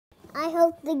I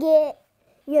hope to get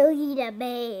Yogi the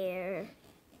Bear.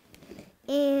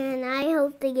 And I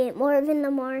hope to get Marvin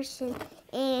the Martian.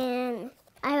 And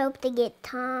I hope to get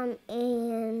Tom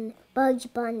and Bugs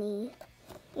Bunny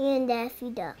and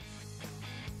Daffy Duck.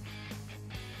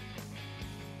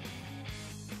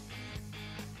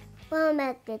 Well, I'm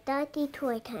at the Dotty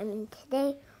Toy Time, and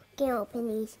today we can open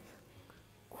these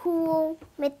cool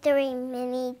mystery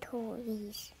mini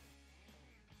toys.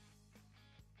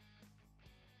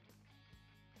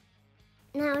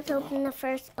 Now let's open the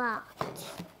first box.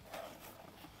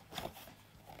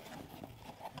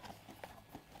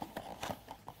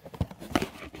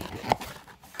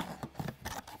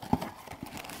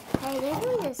 Hey, this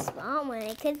one's a small one.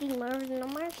 It could be Marvin the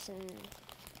Martian.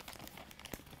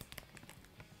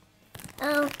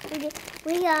 Oh,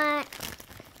 we got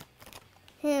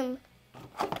him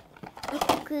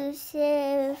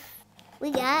exclusive.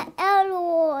 We got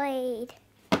Elroyd.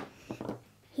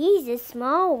 He's a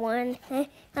small one. I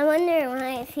wonder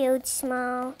why it feels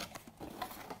small.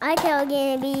 I thought it was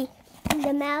gonna be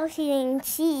the mouse eating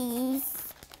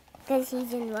cheese because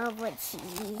he's in love with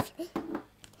cheese.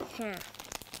 Huh.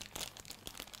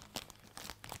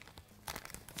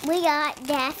 We got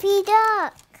Daffy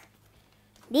Duck.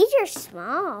 These are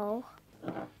small.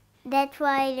 That's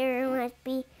why there must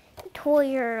be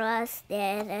Toys R Us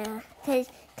that, because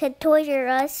Toys R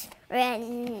Us are at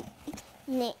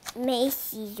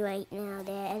Macy's right now,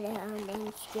 Dad, on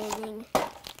Thanksgiving.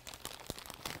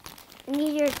 And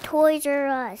these are Toys R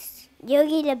Us.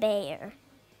 Yogi the Bear.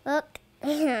 Look,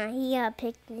 he got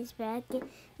picked in his basket.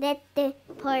 That's the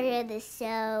part of the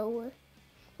show.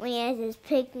 When he has his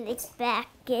picnic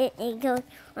basket and he goes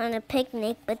on a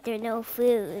picnic, but there's no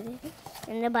food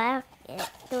in the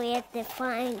basket, so we have to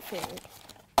find food.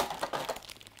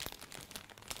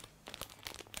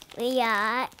 We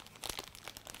got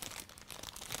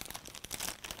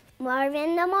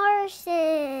Marvin the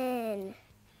Martian.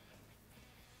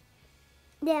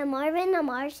 Yeah, Marvin the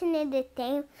Martian is the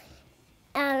same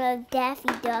out of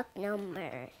Daffy Duck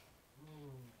numbers.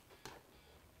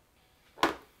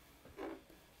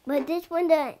 But this one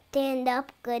doesn't stand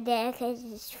up good there because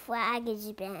his flag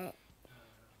is bent.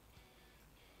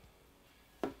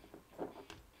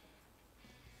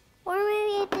 Or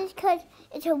maybe it's just because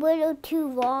it's a little too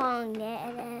long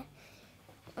there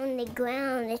on the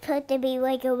ground. It's supposed to be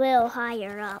like a little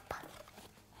higher up.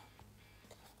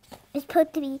 It's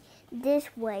supposed to be this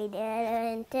way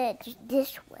there instead of just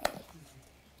this way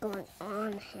going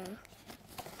on here.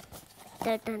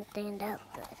 That doesn't stand up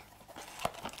good.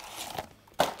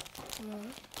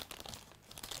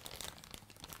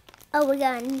 Oh, we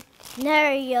got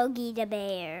another Yogi the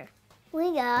Bear.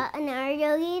 We got another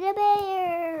Yogi the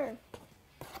Bear.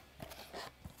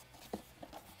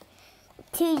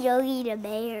 Two Yogi the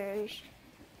Bears.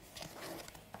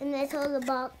 And that's all the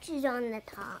boxes on the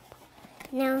top.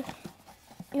 Now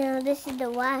this is the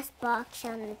last box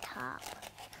on the top.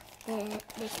 Yeah,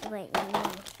 this way.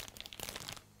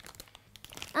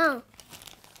 Oh,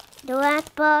 the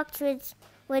last box was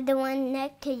with the one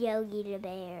next to Yogi the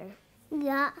Bear. We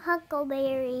got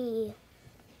Huckleberry.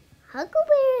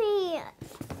 Huckleberry!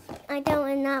 I thought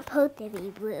it was not supposed to be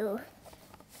blue.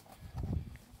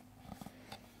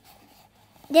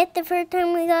 That's the first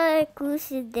time we got an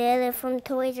exclusive data from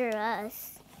Toys R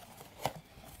Us.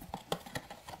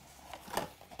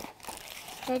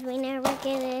 Because we never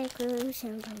get an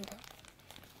exclusive from them.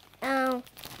 Oh,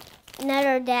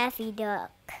 another Daffy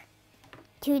Duck.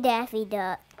 Two Daffy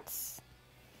Ducks.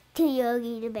 Two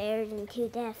Yogi the Bears and two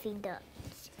Daffy Ducks.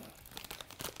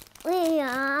 We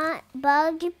got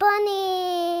Bugs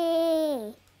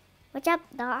Bunny. What's up,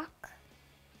 Doc?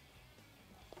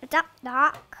 What's up,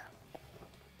 Doc?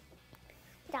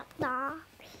 What's up, Doc?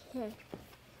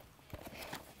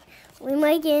 We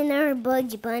might get another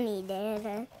Bugs Bunny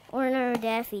there, or another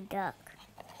Daffy Duck.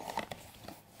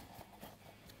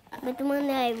 But the one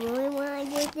that I really want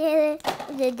to get there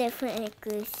is a different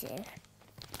exclusive.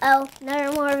 Oh,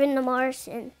 another Marvin the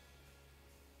Martian.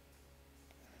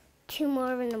 Two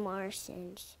Marvin the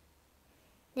Martians.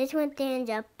 This one stands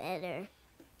up better.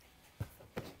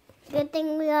 Good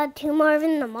thing we got two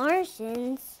Marvin the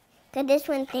Martians, because this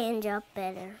one stands up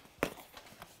better.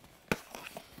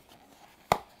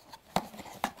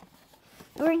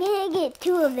 We're going to get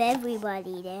two of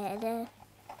everybody, Dad.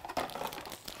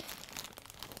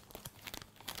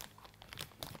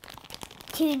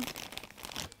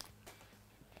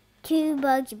 Two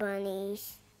Bugs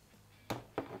Bunnies.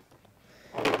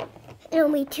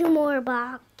 There'll be two more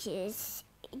boxes.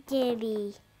 It'll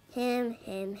be him.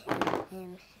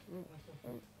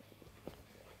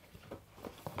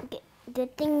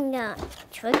 Good thing we got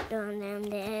tricked on them,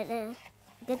 Dad.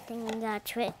 Good thing we got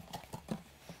tricked.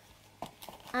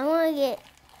 I want to get...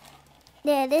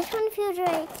 Yeah, this one feels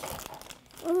right.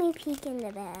 Let me peek in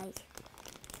the bag.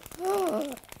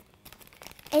 Oh,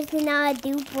 it's not a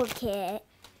duplicate.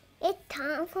 It's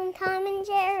Tom from Tom and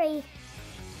Jerry.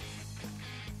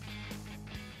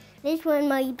 This one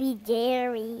might be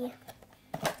Jerry.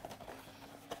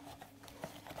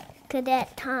 Because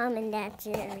that's Tom and that's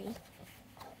Jerry.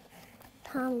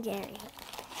 Tom, Jerry.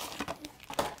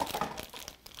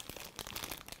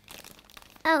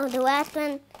 Oh, the last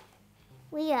one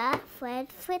we got Fred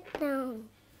Flintstone.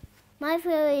 My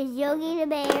favorite is Yogi the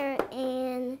Bear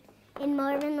and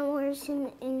Marvin the Horse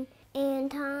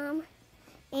and Tom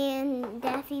and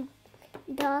Daffy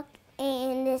Duck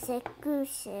and this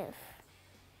exclusive.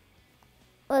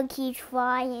 Look, he's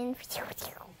flying.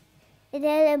 Is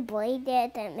that a blade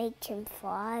that makes him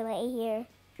fly right here?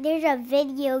 There's a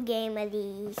video game of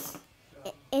these,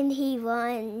 and he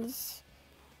runs.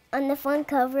 On the front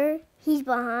cover, he's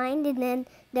behind, and then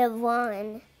they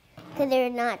run, because they're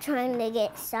not trying to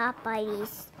get stopped by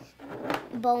these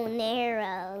bow and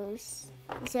arrows.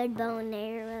 It said bow and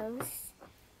arrows.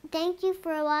 Thank you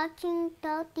for watching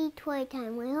Salty Toy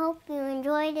Time. We hope you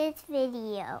enjoyed this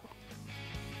video.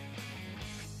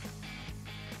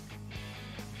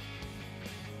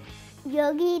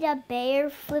 Yogi the Bear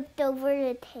flipped over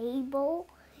the table,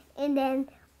 and then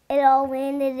it all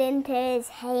landed into his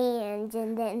hands,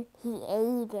 and then he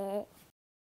ate it.